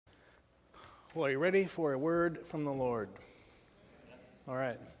Well, are you ready for a word from the Lord? All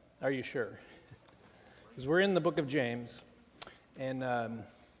right. Are you sure? Because we're in the book of James, and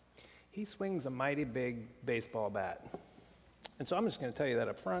he swings a mighty big baseball bat. And so I'm just going to tell you that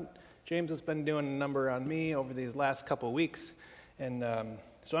up front. James has been doing a number on me over these last couple of weeks, and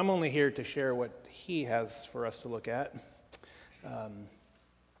so I'm only here to share what he has for us to look at.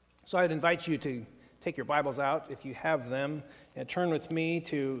 So I'd invite you to take your Bibles out, if you have them, and turn with me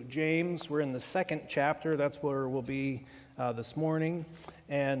to James. We're in the second chapter. That's where we'll be this morning.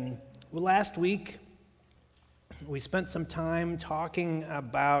 And last week, we spent some time talking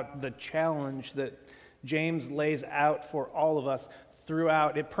about the challenge that James lays out for all of us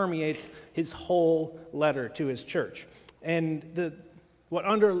throughout. It permeates his whole letter to his church. And the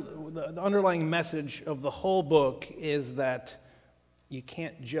underlying message of the whole book is that you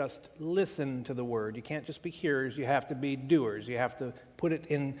can't just listen to the word. You can't just be hearers. You have to be doers. You have to put it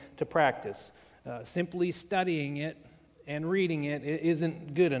into practice. Simply studying it and reading it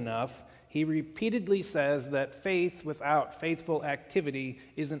isn't good enough. He repeatedly says that faith without faithful activity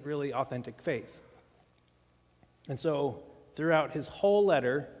isn't really authentic faith. And so throughout his whole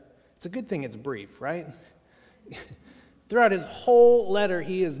letter, it's a good thing it's brief, right? Throughout his whole letter,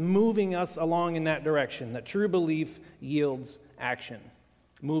 he is moving us along in that direction, that true belief yields action,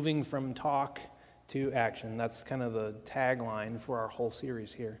 moving from talk to action. That's kind of the tagline for our whole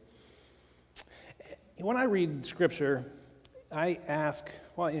series here. When I read Scripture, I ask,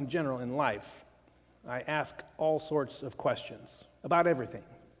 well, in general, in life, I ask all sorts of questions about everything.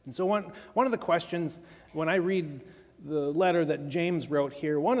 And so one of the questions, when I read the letter that James wrote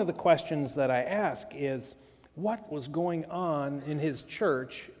here, one of the questions that I ask is, what was going on in his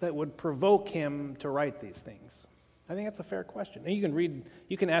church that would provoke him to write these things? I think that's a fair question. And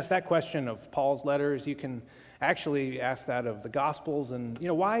you can ask that question of Paul's letters. You can actually ask that of the Gospels. And,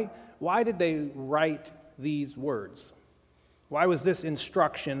 why did they write these words? Why was this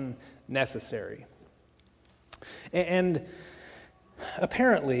instruction necessary? And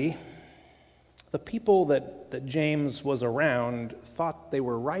apparently, the people that James was around thought they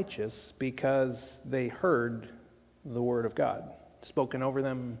were righteous because they heard the Word of God spoken over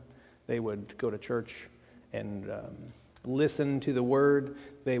them. They would go to church and listen to the Word.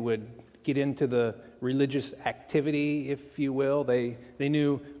 They would get into the religious activity, if you will. They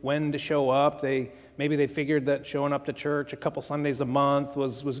knew when to show up. Maybe they figured that showing up to church a couple Sundays a month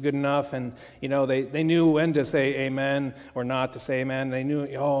was good enough, and they knew when to say amen or not to say amen. They knew,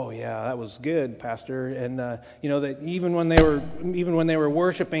 oh yeah, that was good, Pastor. And that even when they were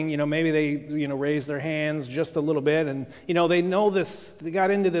worshiping, maybe they raised their hands just a little bit, and they know this. They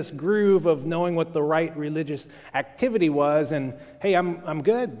got into this groove of knowing what the right religious activity was, and hey, I'm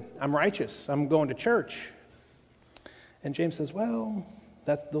good. I'm righteous. I'm going to church. And James says, well,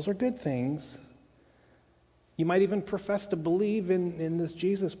 those are good things. You might even profess to believe in this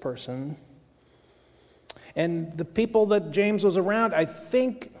Jesus person. And the people that James was around, I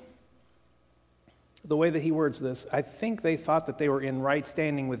think, the way that he words this, I think they thought that they were in right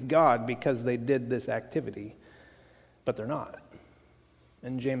standing with God because they did this activity. But they're not.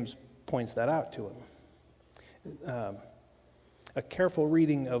 And James points that out to him. A careful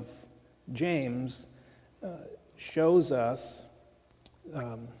reading of James shows us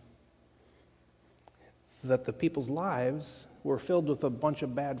that the people's lives were filled with a bunch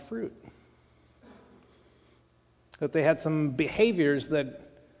of bad fruit. That they had some behaviors that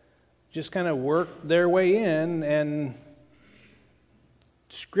just kind of worked their way in, and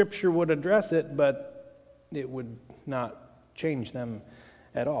Scripture would address it, but it would not change them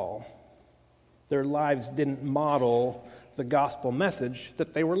at all. Their lives didn't model the gospel message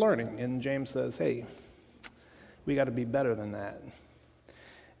that they were learning. And James says, hey, we got to be better than that.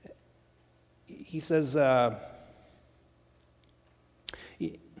 He says,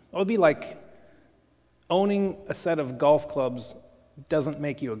 it would be like owning a set of golf clubs doesn't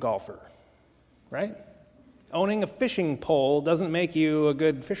make you a golfer, right? Owning a fishing pole doesn't make you a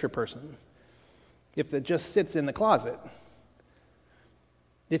good fisher person if it just sits in the closet.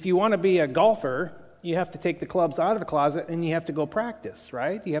 If you want to be a golfer, you have to take the clubs out of the closet and you have to go practice,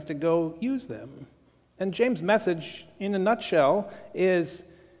 right? You have to go use them. And James' message, in a nutshell, is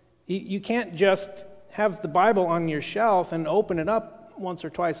you can't just have the Bible on your shelf and open it up once or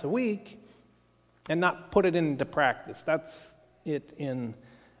twice a week and not put it into practice. That's it in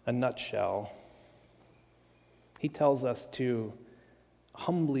a nutshell. He tells us to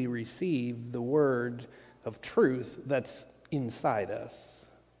humbly receive the word of truth that's inside us.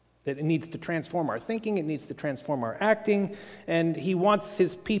 That it needs to transform our thinking, it needs to transform our acting, and he wants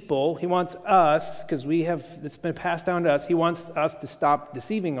his people, he wants us, because it's been passed down to us, he wants us to stop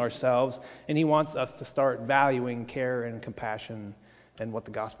deceiving ourselves, and he wants us to start valuing care and compassion and what the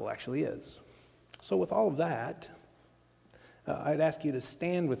gospel actually is. So with all of that, I'd ask you to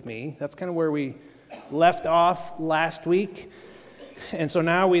stand with me. That's kind of where we left off last week, and so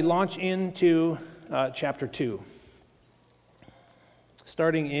now we launch into chapter 2.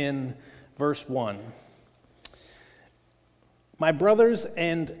 Starting in verse 1. My brothers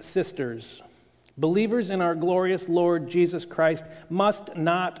and sisters, believers in our glorious Lord Jesus Christ, must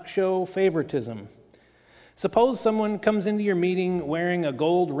not show favoritism. Suppose someone comes into your meeting wearing a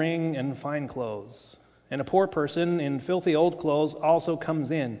gold ring and fine clothes, and a poor person in filthy old clothes also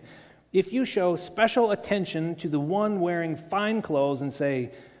comes in. If you show special attention to the one wearing fine clothes and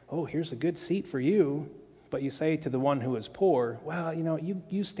say, "Oh, here's a good seat for you," but you say to the one who is poor, "Well,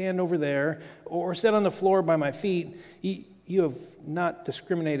 you stand over there or sit on the floor by my feet," you have not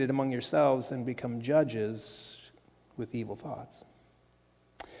discriminated among yourselves and become judges with evil thoughts.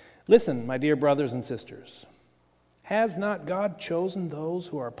 Listen, my dear brothers and sisters, has not God chosen those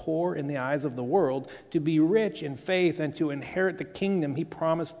who are poor in the eyes of the world to be rich in faith and to inherit the kingdom he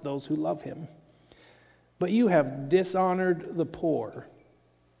promised those who love him? But you have dishonored the poor.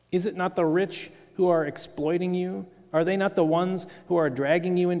 Is it not the rich who are exploiting you? Are they not the ones who are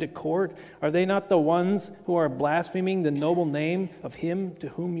dragging you into court? Are they not the ones who are blaspheming the noble name of him to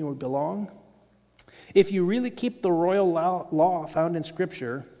whom you belong? If you really keep the royal law found in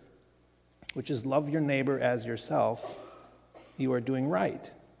Scripture, which is love your neighbor as yourself, you are doing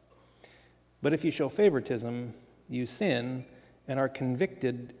right. But if you show favoritism, you sin and are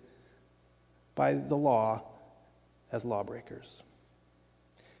convicted by the law as lawbreakers.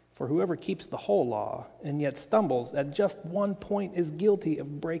 For whoever keeps the whole law and yet stumbles at just one point is guilty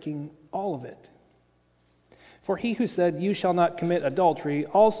of breaking all of it. For he who said, "You shall not commit adultery,"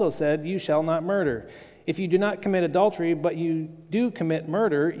 also said, "You shall not murder." If you do not commit adultery, but you do commit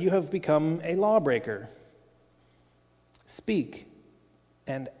murder, you have become a lawbreaker. Speak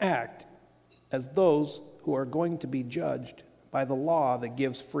and act as those who are going to be judged by the law that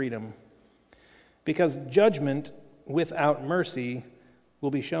gives freedom. Because judgment without mercy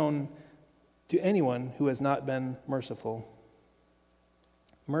will be shown to anyone who has not been merciful.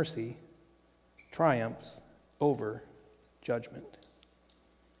 Mercy triumphs over judgment.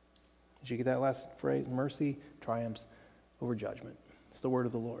 Did you get that last phrase? Mercy triumphs over judgment. It's the word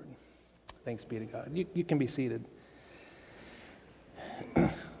of the Lord. Thanks be to God. You can be seated.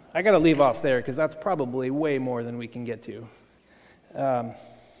 I got to leave off there because that's probably way more than we can get to.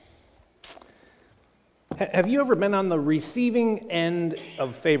 Have you ever been on the receiving end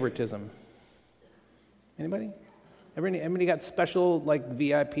of favoritism? Anybody? Everybody got special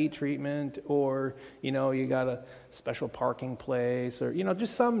VIP treatment, or you got a special parking place, or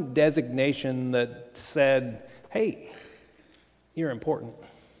just some designation that said, "Hey, you're important."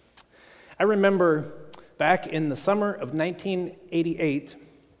 I remember back in the summer of 1988,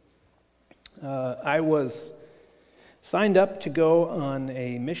 I was signed up to go on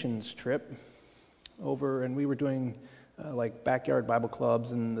a missions trip over, and we were doing backyard Bible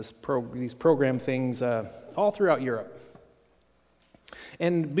clubs and these program things all throughout Europe.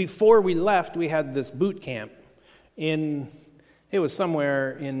 And before we left, we had this boot camp it was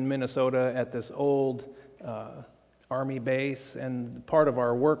somewhere in Minnesota at this old Army base, and part of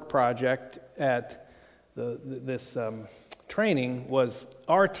our work project at this training was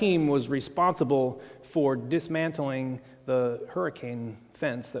our team was responsible for dismantling the hurricane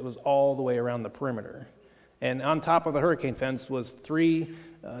fence that was all the way around the perimeter. And on top of the hurricane fence was 3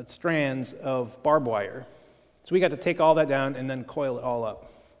 strands of barbed wire. So we got to take all that down and then coil it all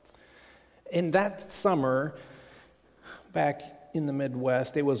up. In that summer, back in the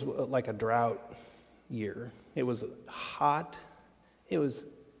Midwest, it was like a drought year. It was hot.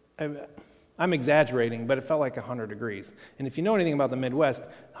 I'm exaggerating, but it felt like 100 degrees. And if you know anything about the Midwest,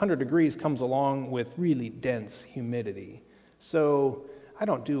 100 degrees comes along with really dense humidity. So I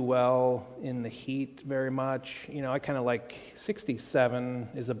don't do well in the heat very much. I kind of 67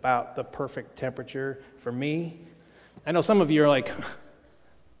 is about the perfect temperature for me. I know some of you are like,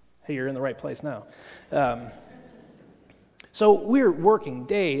 hey, you're in the right place now. So we're working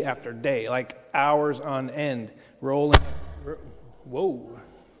day after day, hours on end, rolling. Whoa.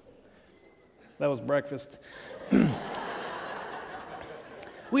 That was breakfast.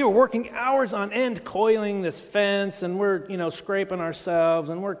 We were working hours on end coiling this fence, and we're, scraping ourselves,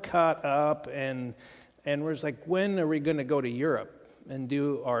 and we're cut up, and we're just when are we going to go to Europe and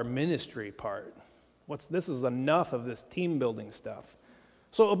do our ministry part? This is enough of this team building stuff.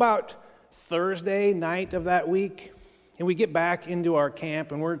 So about Thursday night of that week, and we get back into our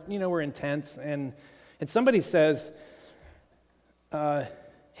camp, and we're in tents, and somebody says, hey,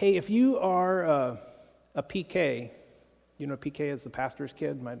 if you are a PK, you know, PK is the pastor's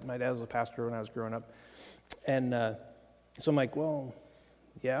kid. My dad was a pastor when I was growing up. And so I'm like, well,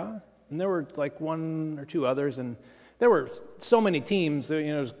 yeah. And there were like one or two others, and there were so many teams. You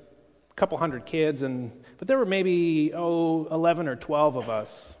know, there was a couple hundred kids, but there were maybe 11 or 12 of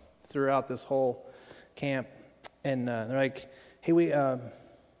us throughout this whole camp. And they're like, hey, we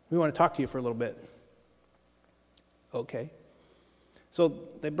want to talk to you for a little bit. Okay. So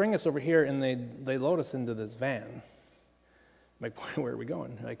they bring us over here, and they load us into this van. I'm like, where are we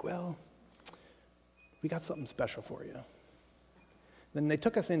going? They're like, well, we got something special for you. Then they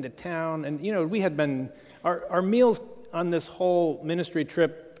took us into town, and, you know, we had been, our meals on this whole ministry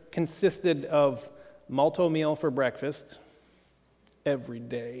trip consisted of malto meal for breakfast every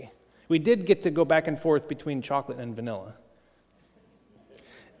day. We did get to go back and forth between chocolate and vanilla.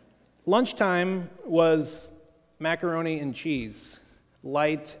 Lunchtime was macaroni and cheese,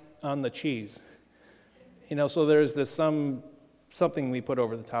 light on the cheese. You know, so there's this something we put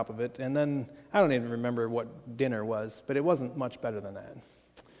over the top of it, and then I don't even remember what dinner was, but it wasn't much better than that.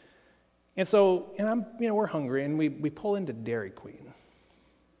 And so, we're hungry, and we pull into Dairy Queen.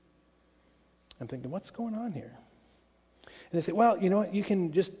 I'm thinking, what's going on here? And they say, well, you know what, you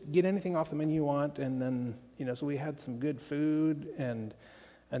can just get anything off the menu you want, and then, so we had some good food, and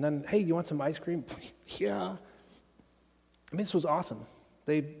then, hey, you want some ice cream? Yeah. This was awesome.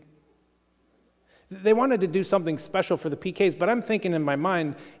 They wanted to do something special for the PKs, but I'm thinking in my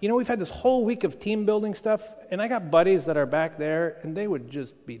mind, we've had this whole week of team building stuff, and I got buddies that are back there, and they would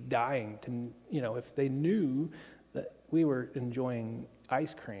just be dying to, if they knew that we were enjoying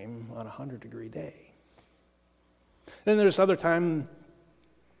ice cream on a 100-degree day. Then there's other time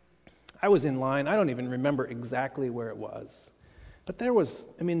I was in line. I don't even remember exactly where it was, but there was,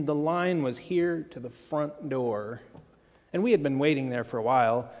 the line was here to the front door, and we had been waiting there for a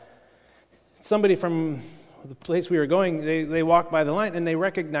while. Somebody from the place we were going, they walked by the line, and they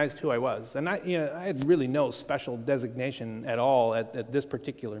recognized who I was. And I had really no special designation at all at this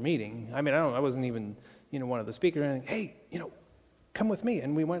particular meeting. I wasn't even, one of the speakers or anything. Hey, come with me.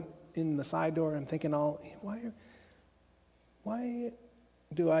 And we went in the side door. I'm thinking, why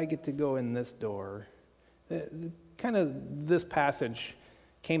do I get to go in this door? Kind of this passage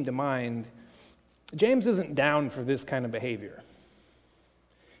came to mind. James isn't down for this kind of behavior.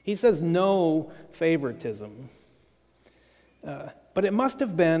 He says no favoritism. But it must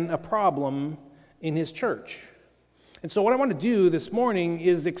have been a problem in his church. And so what I want to do this morning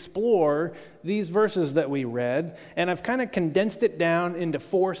is explore these verses that we read, and I've kind of condensed it down into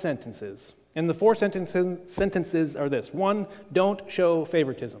 4 sentences. And the 4 sentences are this. 1, don't show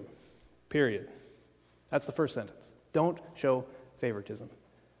favoritism, period. That's the first sentence. Don't show favoritism.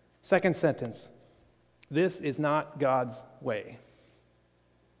 Second sentence, this is not God's way.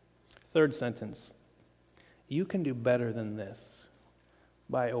 Third sentence, you can do better than this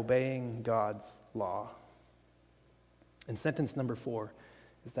by obeying God's law. And sentence number 4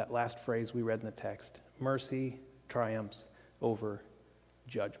 is that last phrase we read in the text, mercy triumphs over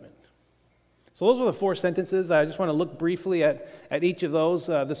judgment. So those are the 4 sentences. I just want to look briefly at each of those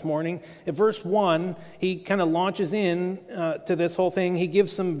this morning. In verse 1, he kind of launches in to this whole thing. He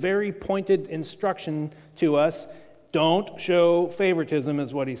gives some very pointed instruction to us. Don't show favoritism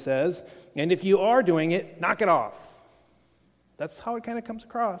is what he says. And if you are doing it, knock it off. That's how it kind of comes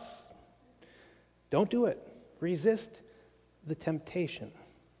across. Don't do it. Resist the temptation.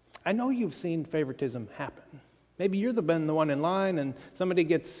 I know you've seen favoritism happen. Maybe you're been the one in line and somebody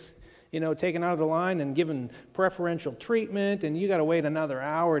gets, taken out of the line and given preferential treatment, and you got to wait another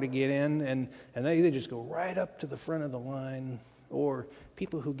hour to get in, and they just go right up to the front of the line. Or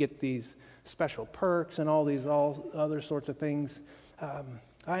people who get these special perks and all other sorts of things.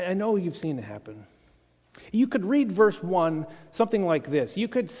 I know you've seen it happen. You could read verse 1 something like this. You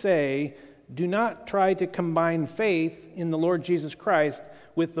could say, do not try to combine faith in the Lord Jesus Christ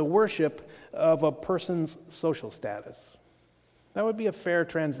with the worship of a person's social status. That would be a fair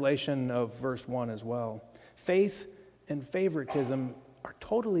translation of verse 1 as well. Faith and favoritism are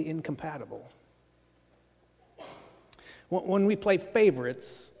totally incompatible. When we play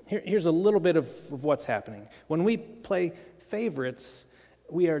favorites, here's a little bit of what's happening. When we play favorites,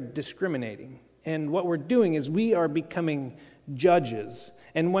 we are discriminating. And what we're doing is we are becoming judges.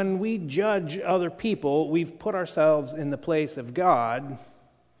 And when we judge other people, we've put ourselves in the place of God.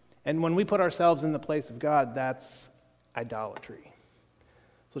 And when we put ourselves in the place of God, that's idolatry.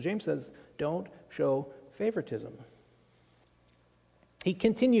 So James says, don't show favoritism. He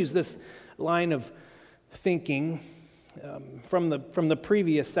continues this line of thinking from the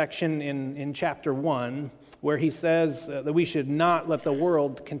previous section in chapter 1, where he says that we should not let the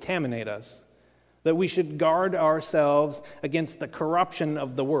world contaminate us, that we should guard ourselves against the corruption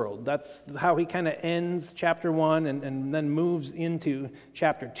of the world. That's how he kind of ends chapter 1 and then moves into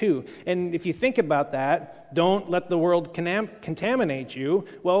chapter 2. And if you think about that, don't let the world contaminate you.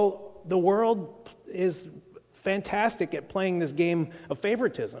 Well, the world is fantastic at playing this game of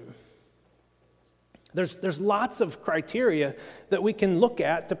favoritism. There's lots of criteria that we can look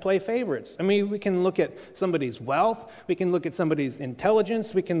at to play favorites. I mean, we can look at somebody's wealth, we can look at somebody's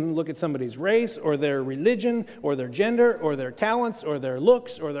intelligence, we can look at somebody's race or their religion or their gender or their talents or their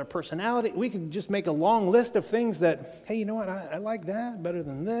looks or their personality. We could just make a long list of things that, hey, you know what, I like that better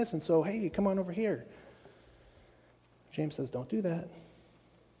than this, and so, hey, come on over here. James says, don't do that.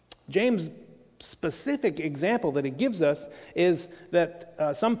 James' specific example that he gives us is that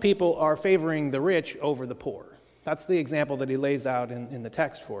some people are favoring the rich over the poor. That's the example that he lays out in the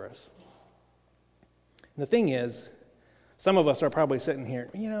text for us. And the thing is, some of us are probably sitting here,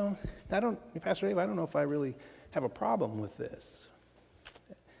 Pastor Dave, I don't know if I really have a problem with this.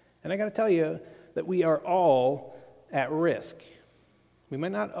 And I got to tell you that we are all at risk. We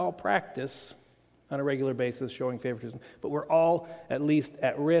might not all practice on a regular basis showing favoritism, but we're all at least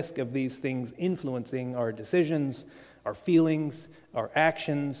at risk of these things influencing our decisions, our feelings, our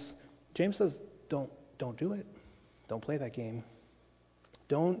actions. James says, don't do it. Don't play that game.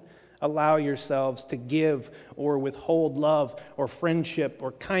 Don't allow yourselves to give or withhold love or friendship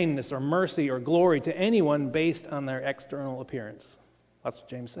or kindness or mercy or glory to anyone based on their external appearance. That's what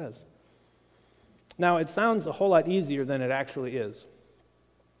James says. Now, it sounds a whole lot easier than it actually is.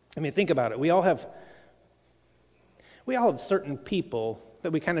 I mean, think about it. We all have certain people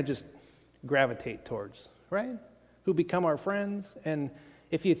that we kind of just gravitate towards, right? Who become our friends. And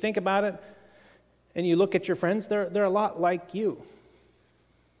if you think about it and you look at your friends, they're a lot like you.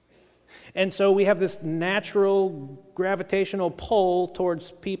 And so we have this natural gravitational pull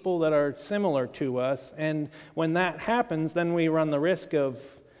towards people that are similar to us. And when that happens, then we run the risk of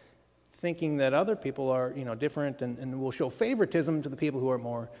thinking that other people are, different and will show favoritism to the people who are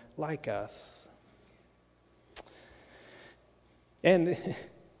more like us. And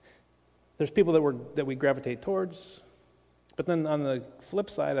there's people that we gravitate towards, but then on the flip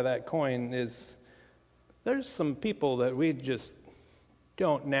side of that coin is there's some people that we just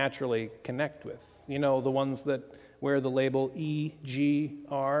don't naturally connect with. The ones that wear the label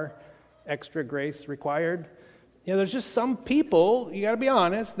EGR, extra grace required. There's just some people, you got to be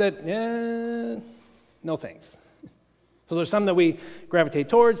honest, that, no thanks. So there's some that we gravitate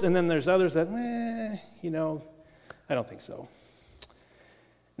towards, and then there's others that, I don't think so.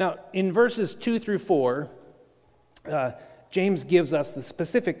 Now, in verses 2 through 4, James gives us the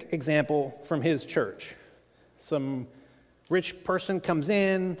specific example from his church. Some rich person comes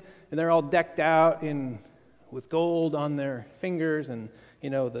in, and they're all decked out with gold on their fingers and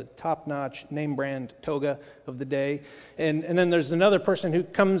the top-notch name-brand toga of the day. And then there's another person who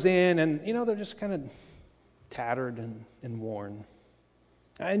comes in, and, they're just kind of tattered and worn.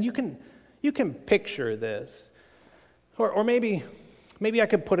 And you can picture this. Or maybe I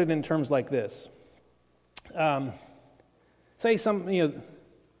could put it in terms like this. Say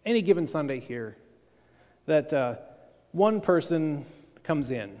any given Sunday here, that one person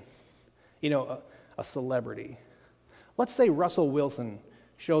comes in, a celebrity. Let's say Russell Wilson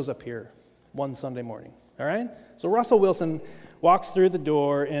shows up here one Sunday morning, all right? So Russell Wilson walks through the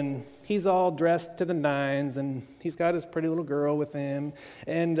door, and he's all dressed to the nines, and he's got his pretty little girl with him.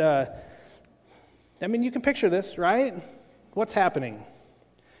 And, you can picture this, right? What's happening?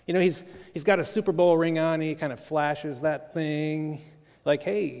 He's got a Super Bowl ring on, he kind of flashes that thing, like,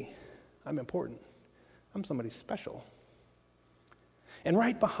 hey, I'm important. I'm somebody special. And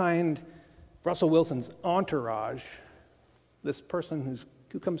right behind Russell Wilson's entourage, this person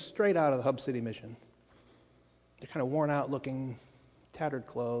who comes straight out of the Hub City mission. They're kind of worn out looking, tattered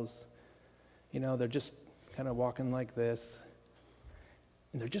clothes. They're just kind of walking like this.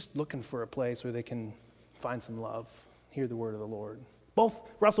 And they're just looking for a place where they can find some love, hear the word of the Lord. Both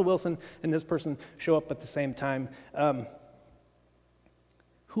Russell Wilson and this person show up at the same time.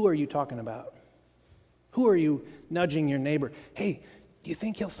 Who are you talking about? Who are you nudging your neighbor? Hey, do you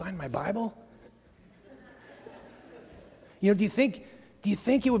think he'll sign my Bible? Do you think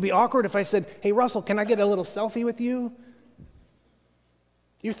it would be awkward if I said, hey, Russell, can I get a little selfie with you?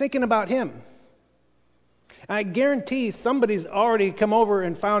 You're thinking about him. I guarantee somebody's already come over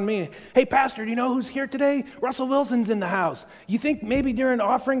and found me. Hey, Pastor, do you know who's here today? Russell Wilson's in the house. You think maybe during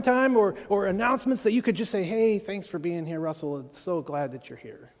offering time or announcements that you could just say, hey, thanks for being here, Russell. It's so glad that you're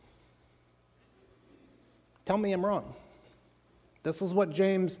here. Tell me I'm wrong. This is what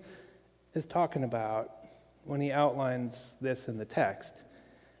James is talking about when he outlines this in the text.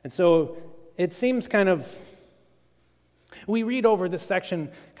 And so it seems we read over this section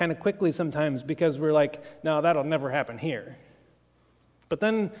kind of quickly sometimes because we're like, no, that'll never happen here. But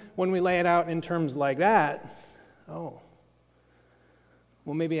then when we lay it out in terms like that, well,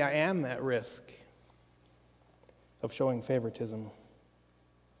 maybe I am at risk of showing favoritism.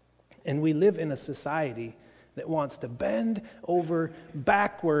 And we live in a society that wants to bend over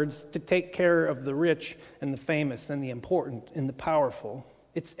backwards to take care of the rich and the famous and the important and the powerful.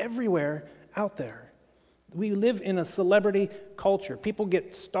 It's everywhere out there. We live in a celebrity culture. People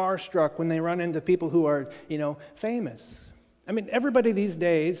get starstruck when they run into people who are, famous. I mean, everybody these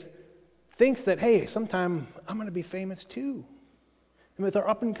days thinks that, hey, sometime I'm going to be famous too. And with our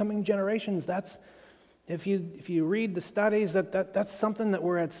up-and-coming generations, that's, if you read the studies, that's something that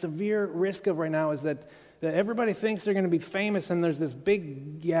we're at severe risk of right now, is that everybody thinks they're going to be famous, and there's this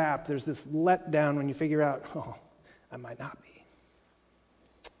big gap, there's this letdown when you figure out, I might not be.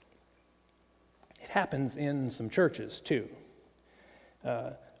 It happens in some churches too.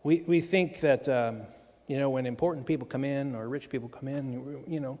 We think that, when important people come in or rich people come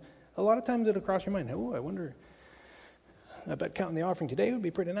in, a lot of times it'll cross your mind, I wonder, I bet counting the offering today would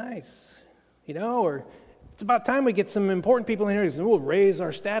be pretty nice, or it's about time we get some important people in here because we'll raise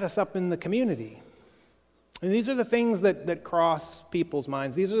our status up in the community. And these are the things that cross people's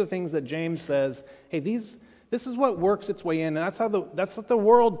minds. These are the things that James says, hey, this is what works its way in, and that's what the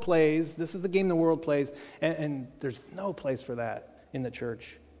world plays. This is the game the world plays, and there's no place for that in the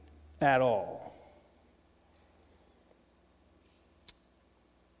church at all.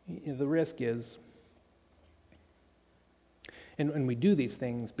 The risk is, and we do these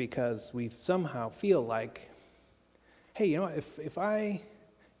things because we somehow feel like, hey, if I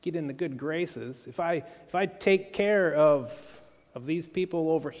get in the good graces, if I take care of these people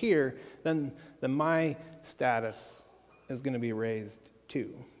over here, then my status is going to be raised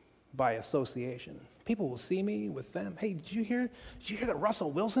too by association. People will see me with them. Hey, did you hear that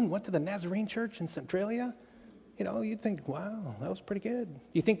Russell Wilson went to the Nazarene Church in Centralia? You'd think, wow, that was pretty good.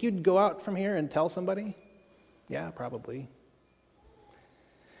 You think you'd go out from here and tell somebody? Yeah, probably.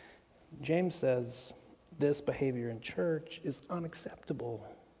 James says this behavior in church is unacceptable.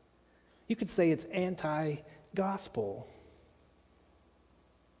 You could say it's anti-gospel.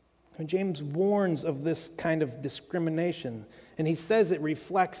 And James warns of this kind of discrimination, and he says it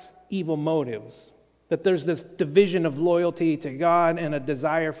reflects evil motives, that there's this division of loyalty to God and a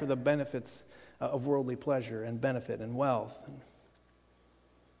desire for the benefits of worldly pleasure and benefit and wealth.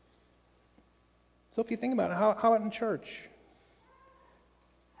 So if you think about it, how about in church?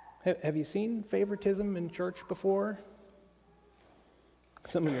 Have you seen favoritism in church before?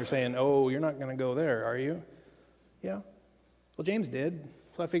 Some of you are saying, oh, you're not going to go there, are you? Yeah. Well, James did,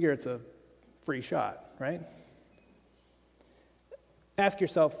 so I figure it's a free shot, right? Ask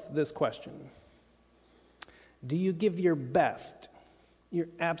yourself this question. Do you give your best, your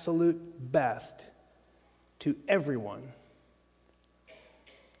absolute best, to everyone,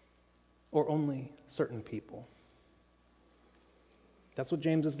 or only certain people? That's what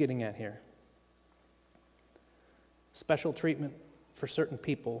James is getting at here. Special treatment for certain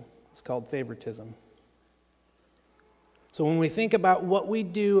people is called favoritism. So when we think about what we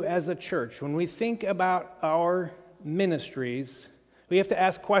do as a church, when we think about our ministries, we have to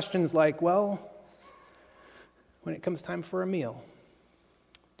ask questions like, well, when it comes time for a meal,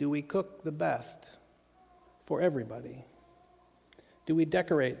 do we cook the best for everybody? Do we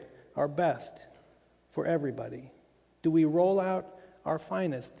decorate our best for everybody? Do we roll out our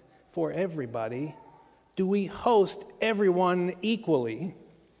finest for everybody? Do we host everyone equally?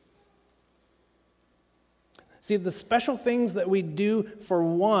 See, the special things that we do for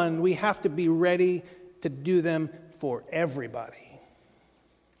one, we have to be ready to do them for everybody.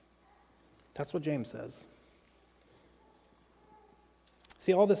 That's what James says.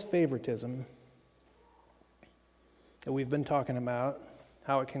 See, all this favoritism that we've been talking about,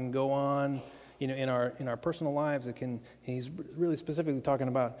 how it can go on, in our personal lives, he's really specifically talking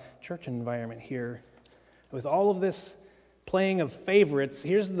about church environment here. With all of this playing of favorites,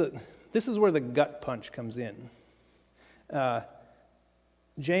 this is where the gut punch comes in.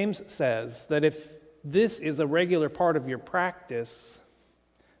 James says that if this is a regular part of your practice,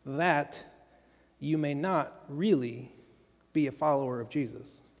 that you may not really be a follower of Jesus.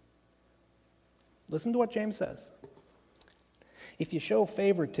 Listen to what James says. If you show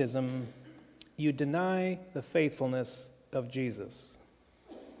favoritism, you deny the faithfulness of Jesus.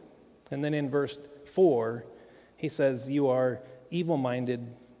 And then in verse 4, he says, you are evil-minded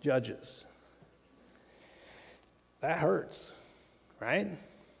judges. That hurts, right?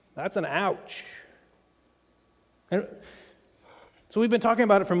 That's an ouch. And so we've been talking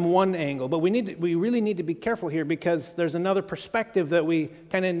about it from one angle, but we really need to be careful here because there's another perspective that we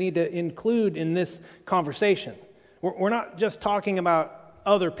kind of need to include in this conversation. We're not just talking about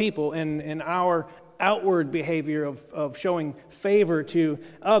other people and our outward behavior of showing favor to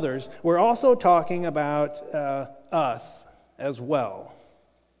others. We're also talking about us as well,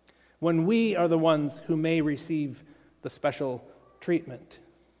 when we are the ones who may receive the special treatment.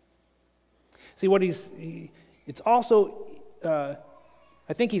 See, I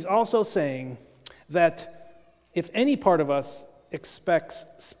think he's also saying that if any part of us expects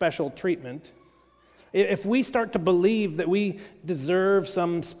special treatment, if we start to believe that we deserve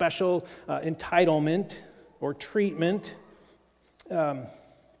some special entitlement or treatment, that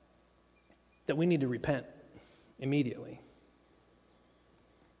we need to repent immediately.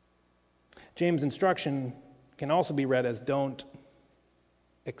 James' instruction can also be read as don't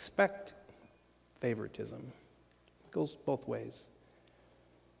expect favoritism. It goes both ways.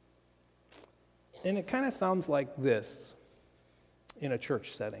 And it kind of sounds like this in a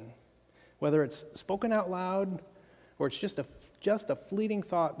church setting, whether it's spoken out loud or it's just a fleeting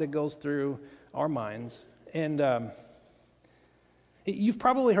thought that goes through our minds. And you've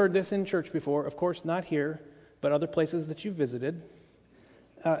probably heard this in church before, of course, not here, but other places that you've visited.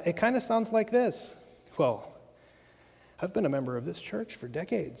 It kind of sounds like this. Well, I've been a member of this church for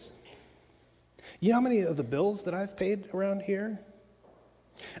decades. You know how many of the bills that I've paid around here?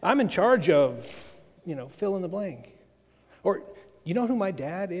 I'm in charge of, fill in the blank. Or, you know who my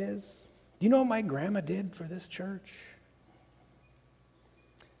dad is? Do you know what my grandma did for this church?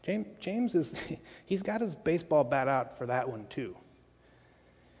 James he's got his baseball bat out for that one too.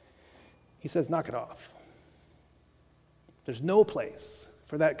 He says, knock it off. There's no place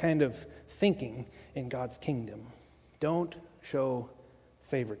for that kind of thinking in God's kingdom. Don't show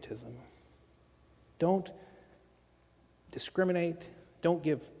favoritism. Don't discriminate. Don't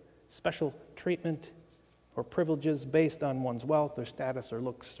give special treatment or privileges based on one's wealth or status or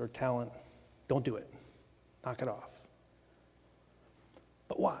looks or talent. Don't do it. Knock it off.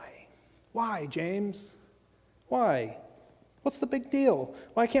 But why? Why, James? Why? What's the big deal?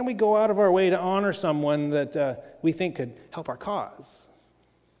 Why can't we go out of our way to honor someone that we think could help our cause?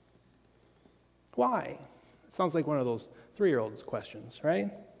 Why? It sounds like one of those 3-year-olds questions, right?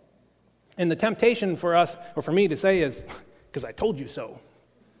 And the temptation for us, or for me to say is, because I told you so.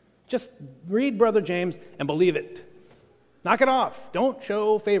 Just read Brother James and believe it. Knock it off. Don't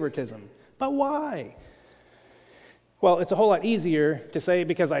show favoritism. But why? Well, it's a whole lot easier to say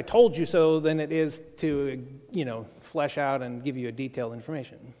because I told you so than it is to, flesh out and give you a detailed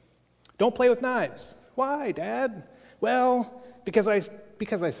information. Don't play with knives. Why, Dad? Well, because I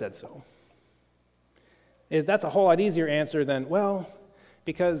said so. That's a whole lot easier answer than, well,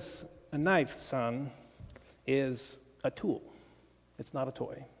 because a knife, son, is a tool. It's not a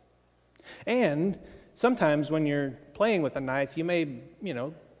toy. And sometimes when you're playing with a knife, you may,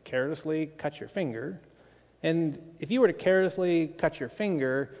 carelessly cut your finger. And if you were to carelessly cut your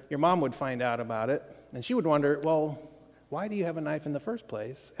finger, your mom would find out about it. And she would wonder, well, why do you have a knife in the first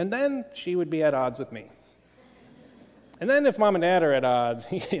place? And then she would be at odds with me. And then if mom and dad are at odds,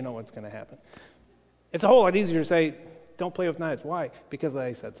 you know what's going to happen. It's a whole lot easier to say, don't play with knives. Why? Because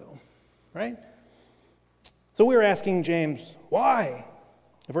I said so. Right? So we were asking James, why?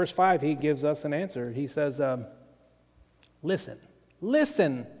 In verse 5, he gives us an answer. He says, listen,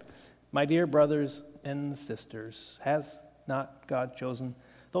 my dear brothers and sisters. Has not God chosen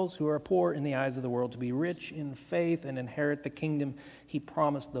those who are poor in the eyes of the world to be rich in faith and inherit the kingdom he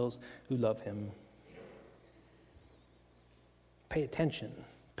promised those who love him? Pay attention.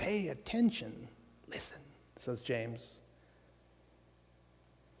 Listen, says James.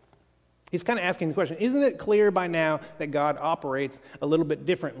 He's kind of asking the question, isn't it clear by now that God operates a little bit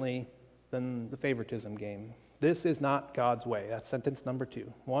differently than the favoritism game? This is not God's way. That's sentence number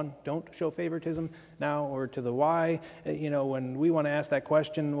 2. 1, don't show favoritism now, or to the why. When we want to ask that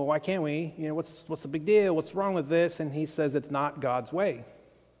question, well, why can't we? What's the big deal? What's wrong with this? And he says it's not God's way.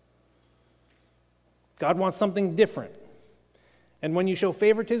 God wants something different. And when you show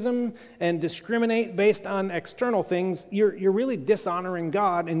favoritism and discriminate based on external things, you're really dishonoring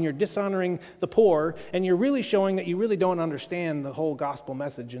God and you're dishonoring the poor, and you're really showing that you really don't understand the whole gospel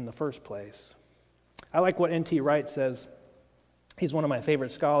message in the first place. I like what N.T. Wright says. He's one of my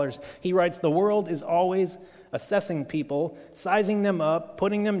favorite scholars. He writes, "The world is always assessing people, sizing them up,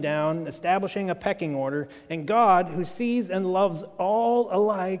 putting them down, establishing a pecking order, and God, who sees and loves all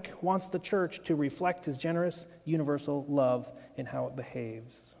alike, wants the church to reflect his generous, universal love in how it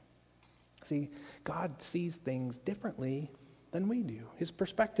behaves." See, God sees things differently than we do. His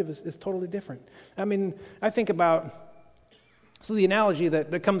perspective is totally different. I mean, I think about, so the analogy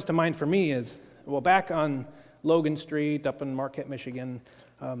that comes to mind for me is, well, back on Logan Street up in Marquette, Michigan,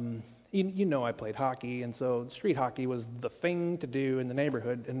 you know I played hockey, and so street hockey was the thing to do in the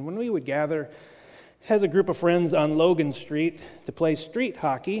neighborhood. And when we would gather as a group of friends on Logan Street to play street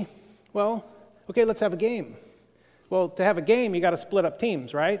hockey, well, okay, let's have a game. Well, to have a game, you got to split up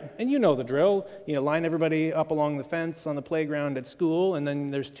teams, right? And you know the drill. You know, line everybody up along the fence on the playground at school, and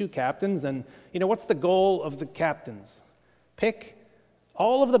then there's two captains. And, you know, what's the goal of the captains? Pick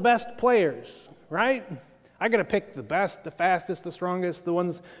all of the best players, right? I got to pick the best, the fastest, the strongest, the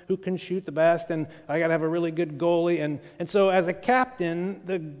ones who can shoot the best, and I got to have a really good goalie. And so as a captain,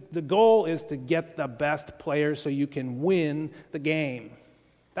 the goal is to get the best players so you can win the game.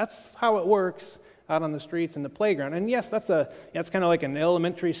 That's how it works out on the streets and the playground. And yes, that's kind of like an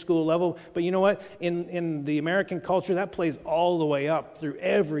elementary school level, but you know what? In the American culture, that plays all the way up through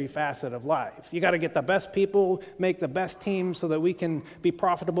every facet of life. You got to get the best people, make the best team so that we can be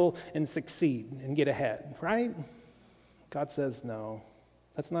profitable and succeed and get ahead, right? God says no.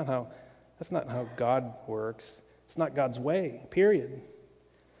 That's not how God works. It's not God's way, period.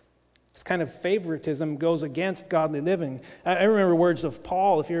 This kind of favoritism goes against godly living. I remember words of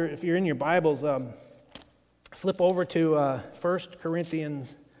Paul. If you're in your Bibles, flip over to 1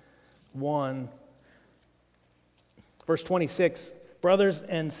 Corinthians 1, verse 26. "Brothers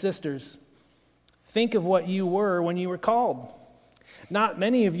and sisters, think of what you were when you were called. Not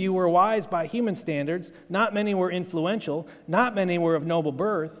many of you were wise by human standards. Not many were influential. Not many were of noble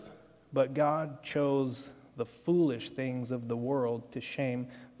birth. But God chose the foolish things of the world to shame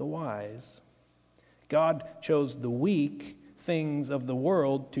the wise. God chose the weak things of the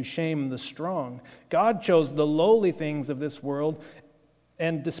world to shame the strong. God chose the lowly things of this world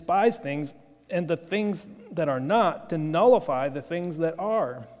and despised things and the things that are not to nullify the things that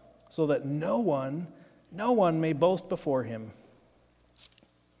are, so that no one may boast before him."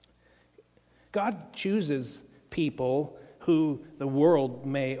 God chooses people who the world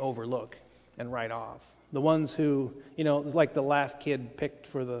may overlook and write off. The ones who, it's like the last kid picked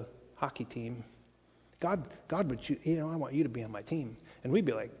for the hockey team. God would choose, I want you to be on my team. And we'd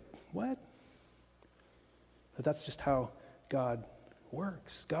be like, what? But that's just how God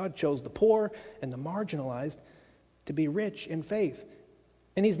works. God chose the poor and the marginalized to be rich in faith.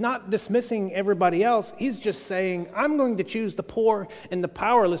 And he's not dismissing everybody else. He's just saying, I'm going to choose the poor and the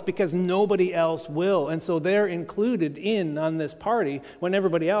powerless because nobody else will. And so they're included in on this party when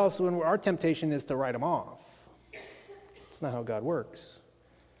our temptation is to write them off. It's not how God works.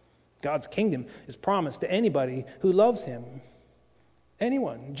 God's kingdom is promised to anybody who loves him.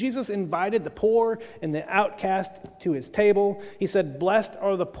 Anyone. Jesus invited the poor and the outcast to his table. He said, "Blessed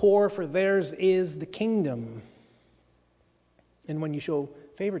are the poor, for theirs is the kingdom." And when you show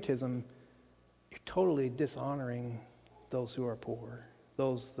favoritism, you're totally dishonoring those who are poor,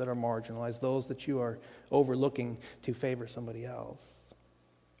 those that are marginalized, those that you are overlooking to favor somebody else.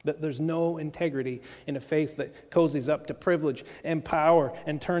 That there's no integrity in a faith that cozies up to privilege and power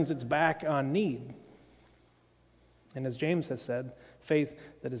and turns its back on need. And as James has said, faith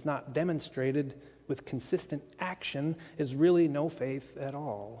that is not demonstrated with consistent action is really no faith at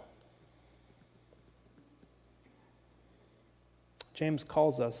all. James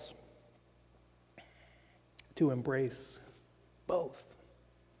calls us to embrace both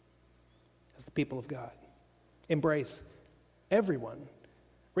as the people of God. Embrace everyone,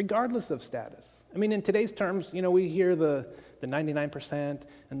 regardless of status. I mean, in today's terms, we hear the 99%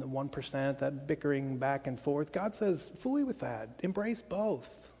 and the 1%, that bickering back and forth. God says, fooey with that. Embrace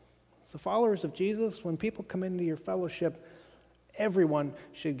both. As the followers of Jesus, when people come into your fellowship, everyone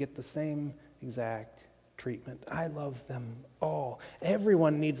should get the same exact treatment. I love them all.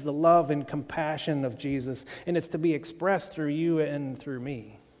 Everyone needs the love and compassion of Jesus, and it's to be expressed through you and through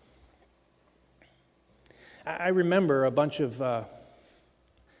me. I remember a bunch of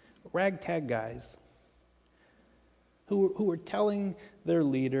ragtag guys who were telling their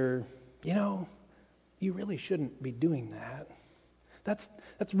leader, you really shouldn't be doing that.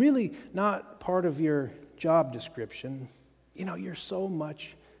 That's really not part of your job description. You're so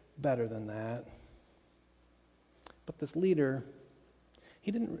much better than that. But this leader,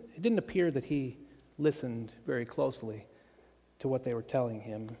 it didn't appear that he listened very closely to what they were telling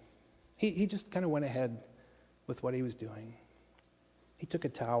him. He just kind of went ahead with what he was doing. He took a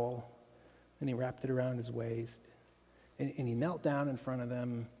towel and he wrapped it around his waist, and he knelt down in front of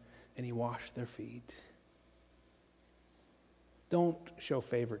them and he washed their feet. Don't show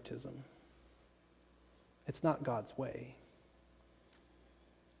favoritism. It's not God's way.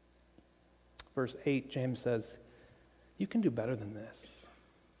 Verse 8, James says, you can do better than this.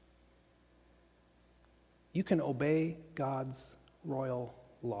 You can obey God's royal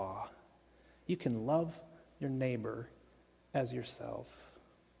law. You can love your neighbor as yourself.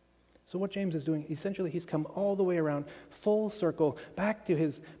 So what James is doing, essentially he's come all the way around, full circle, back to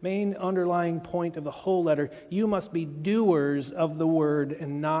his main underlying point of the whole letter. You must be doers of the word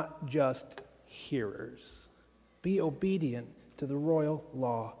and not just hearers. Be obedient to the royal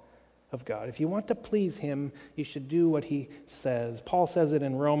law of God. If you want to please him, you should do what he says. Paul says it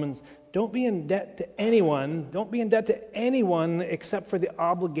in Romans, don't be in debt to anyone. Don't be in debt to anyone except for the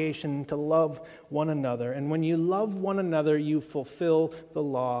obligation to love one another. And when you love one another, you fulfill the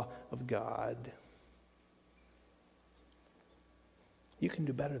law of God. You can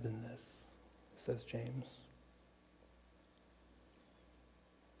do better than this, says James.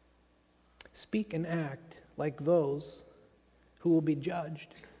 Speak and act like those who will be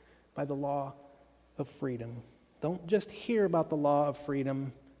judged by the law of freedom. Don't just hear about the law of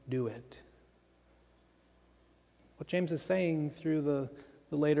freedom, do it. What James is saying through the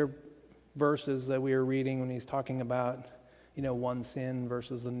later verses that we are reading when he's talking about, one sin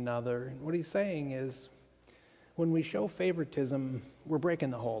versus another, what he's saying is when we show favoritism, we're breaking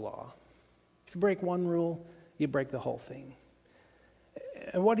the whole law. If you break one rule, you break the whole thing.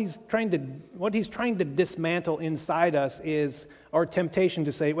 And what he's trying to dismantle inside us is our temptation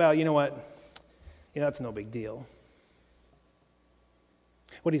to say, well, you know what? That's no big deal.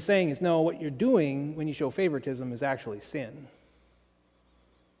 What he's saying is, no, what you're doing when you show favoritism is actually sin.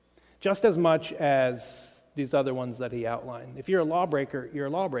 Just as much as these other ones that he outlined. If you're a lawbreaker, you're a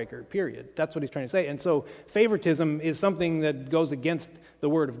lawbreaker, period. That's what he's trying to say. And so favoritism is something that goes against the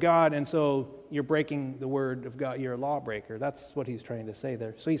word of God, and so you're breaking the word of God. You're a lawbreaker. That's what he's trying to say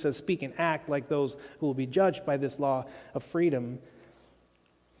there. So he says, speak and act like those who will be judged by this law of freedom.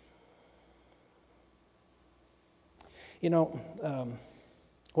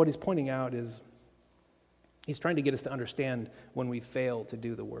 What he's pointing out is he's trying to get us to understand when we fail to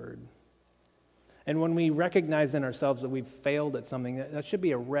do the word. And when we recognize in ourselves that we've failed at something, that should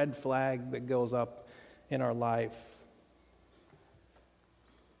be a red flag that goes up in our life.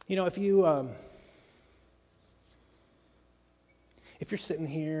 If you're sitting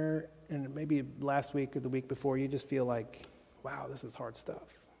here and maybe last week or the week before you just feel like, wow, this is hard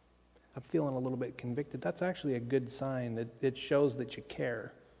stuff. I'm feeling a little bit convicted. That's actually a good sign that it shows that you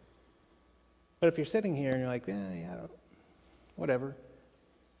care. But if you're sitting here and you're like, whatever.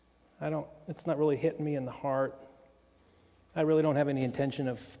 It's not really hitting me in the heart. I really don't have any intention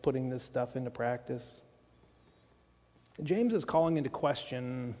of putting this stuff into practice. James is calling into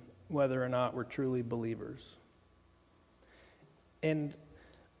question whether or not we're truly believers. And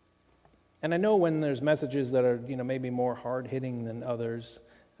I know when there's messages that are, maybe more hard-hitting than others,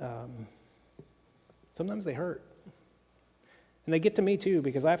 sometimes they hurt. And they get to me too,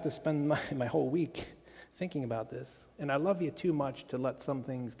 because I have to spend my whole week thinking about this. And I love you too much to let some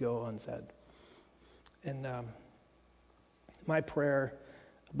things go unsaid. And my prayer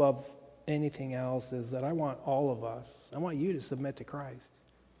above anything else is that I want all of us, I want you to submit to Christ.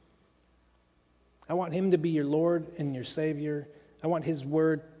 I want him to be your Lord and your Savior. I want his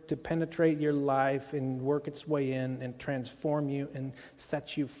word to penetrate your life and work its way in and transform you and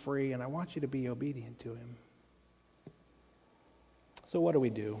set you free. And I want you to be obedient to him. So what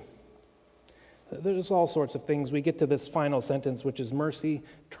do? There's all sorts of things. We get to this final sentence, which is mercy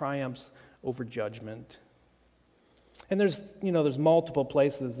triumphs over judgment. And there's multiple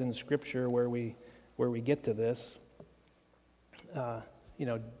places in Scripture where we get to this.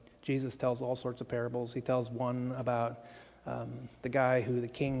 Jesus tells all sorts of parables. He tells one about the guy who the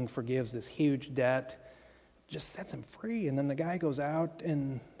king forgives this huge debt, just sets him free, and then the guy goes out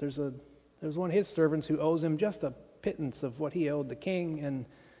and there's one of his servants who owes him just a pittance of what he owed the king, and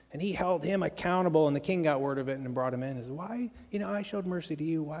he held him accountable, and the king got word of it and brought him in. He said, why, I showed mercy to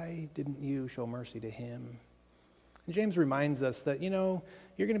you. Why didn't you show mercy to him? And James reminds us that, you're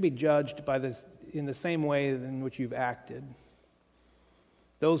going to be judged by this in the same way in which you've acted.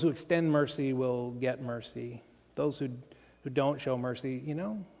 Those who extend mercy will get mercy. Those who don't show mercy,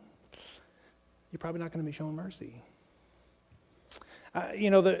 you're probably not going to be shown mercy.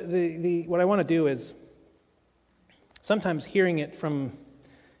 What I want to do is sometimes hearing it from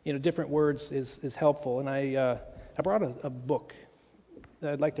different words is helpful. And I brought a book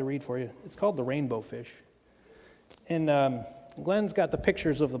that I'd like to read for you. It's called The Rainbow Fish. And Glenn's got the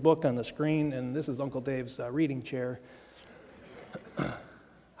pictures of the book on the screen, and this is Uncle Dave's reading chair.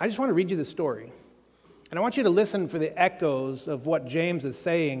 I just want to read you the story. And I want you to listen for the echoes of what James is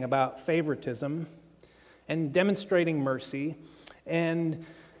saying about favoritism and demonstrating mercy. And,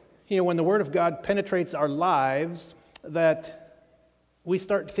 when the Word of God penetrates our lives, that we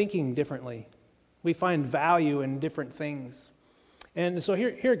start thinking differently. We find value in different things. And so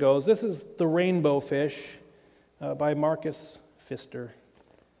here goes. This is The Rainbow Fish by Marcus Pfister.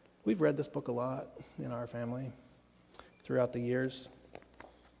 We've read this book a lot in our family throughout the years.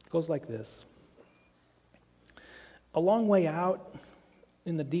 It goes like this. A long way out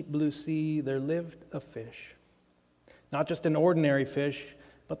in the deep blue sea, there lived a fish. Not just an ordinary fish,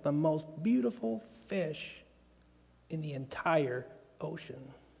 but the most beautiful fish in the entire ocean.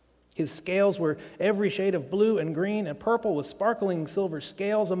 His scales were every shade of blue and green and purple with sparkling silver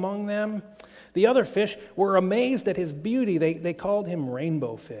scales among them. The other fish were amazed at his beauty. They called him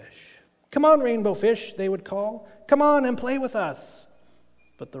Rainbow Fish. "Come on, Rainbow Fish," they would call. "Come on and play with us."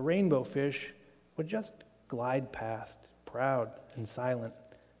 But the Rainbow Fish would just glide past, proud and silent,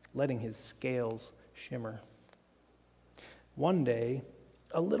 letting his scales shimmer. One day,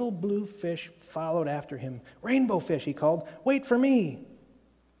 a little blue fish followed after him. "Rainbow Fish," he called, "wait for me.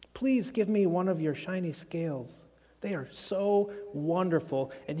 Please give me one of your shiny scales. They are so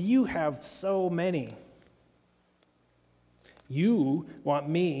wonderful, and you have so many." "You want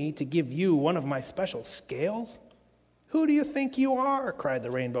me to give you one of my special scales? Who do you think you are?" cried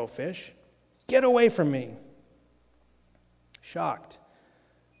the Rainbow Fish. "Get away from me." Shocked,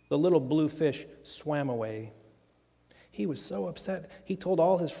 the little blue fish swam away. He was so upset, he told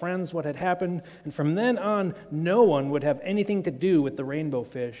all his friends what had happened, and from then on, no one would have anything to do with the Rainbow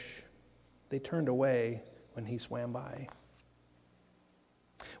Fish. They turned away when he swam by.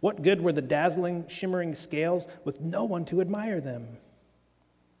 What good were the dazzling, shimmering scales with no one to admire them?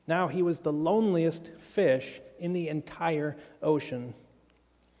 Now he was the loneliest fish in the entire ocean.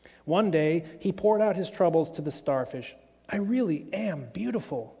 One day, he poured out his troubles to the starfish. "I really am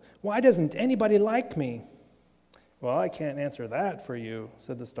beautiful. Why doesn't anybody like me?" "Well, I can't answer that for you,"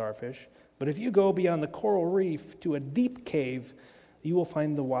 said the starfish. "But if you go beyond the coral reef to a deep cave, you will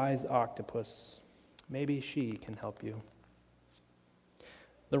find the wise octopus. Maybe she can help you."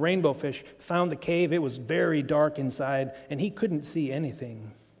 The Rainbow Fish found the cave. It was very dark inside, and he couldn't see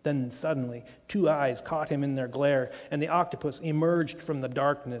anything. Then suddenly, two eyes caught him in their glare, and the octopus emerged from the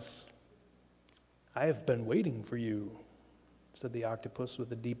darkness. "I have been waiting for you," said the octopus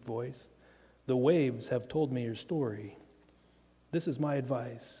with a deep voice. "The waves have told me your story. This is my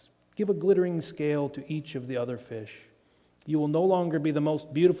advice. Give a glittering scale to each of the other fish. You will no longer be the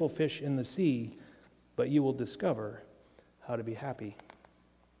most beautiful fish in the sea, but you will discover how to be happy."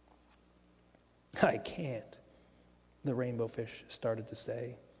 "I can't," the Rainbow Fish started to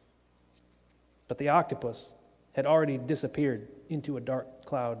say. But the octopus had already disappeared into a dark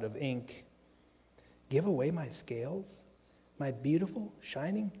cloud of ink. "Give away my scales? My beautiful,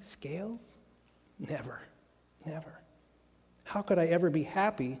 shining scales? Never, never. How could I ever be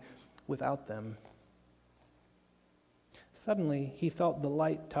happy without them?" Suddenly, he felt the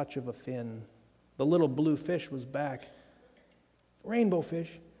light touch of a fin. The little blue fish was back. "Rainbow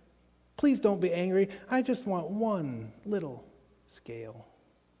Fish, please don't be angry. I just want one little scale."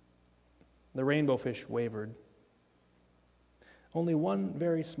 The Rainbow Fish wavered. "Only one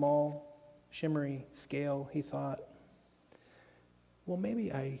very small, shimmery scale," he thought. "Well,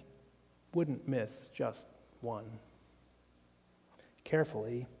 maybe I wouldn't miss just one."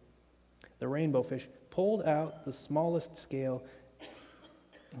 Carefully, the Rainbow Fish pulled out the smallest scale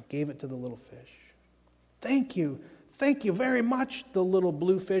and gave it to the little fish. Thank you very much," the little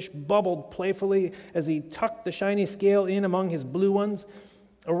blue fish bubbled playfully as he tucked the shiny scale in among his blue ones.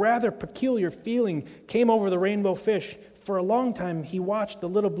 A rather peculiar feeling came over the Rainbow Fish. For a long time, he watched the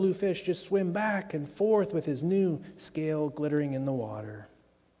little blue fish just swim back and forth with his new scale glittering in the water.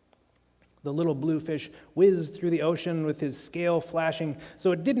 The little blue fish whizzed through the ocean with his scale flashing,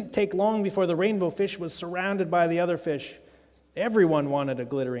 so it didn't take long before the Rainbow Fish was surrounded by the other fish. Everyone wanted a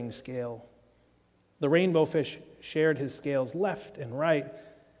glittering scale. The Rainbow Fish shared his scales left and right,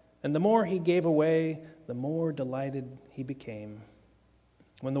 and the more he gave away, the more delighted he became.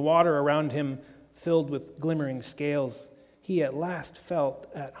 When the water around him filled with glimmering scales, he at last felt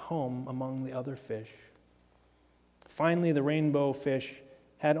at home among the other fish. Finally, the Rainbow Fish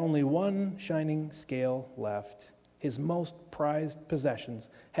had only one shining scale left. His most prized possessions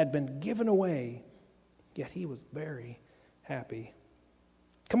had been given away, yet he was very happy.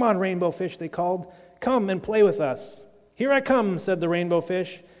 "Come on, Rainbow Fish," they called. "Come and play with us." "Here I come," said the Rainbow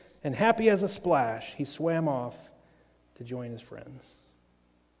Fish, and happy as a splash, he swam off to to join his friends.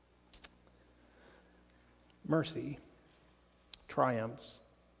 Mercy triumphs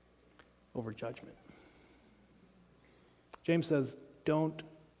over judgment. James says, don't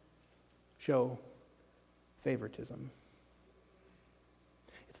show favoritism.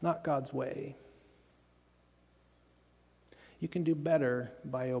 It's not God's way. You can do better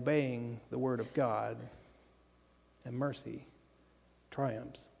by obeying the word of God, and mercy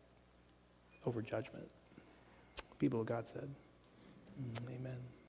triumphs over judgment. People of God said, amen.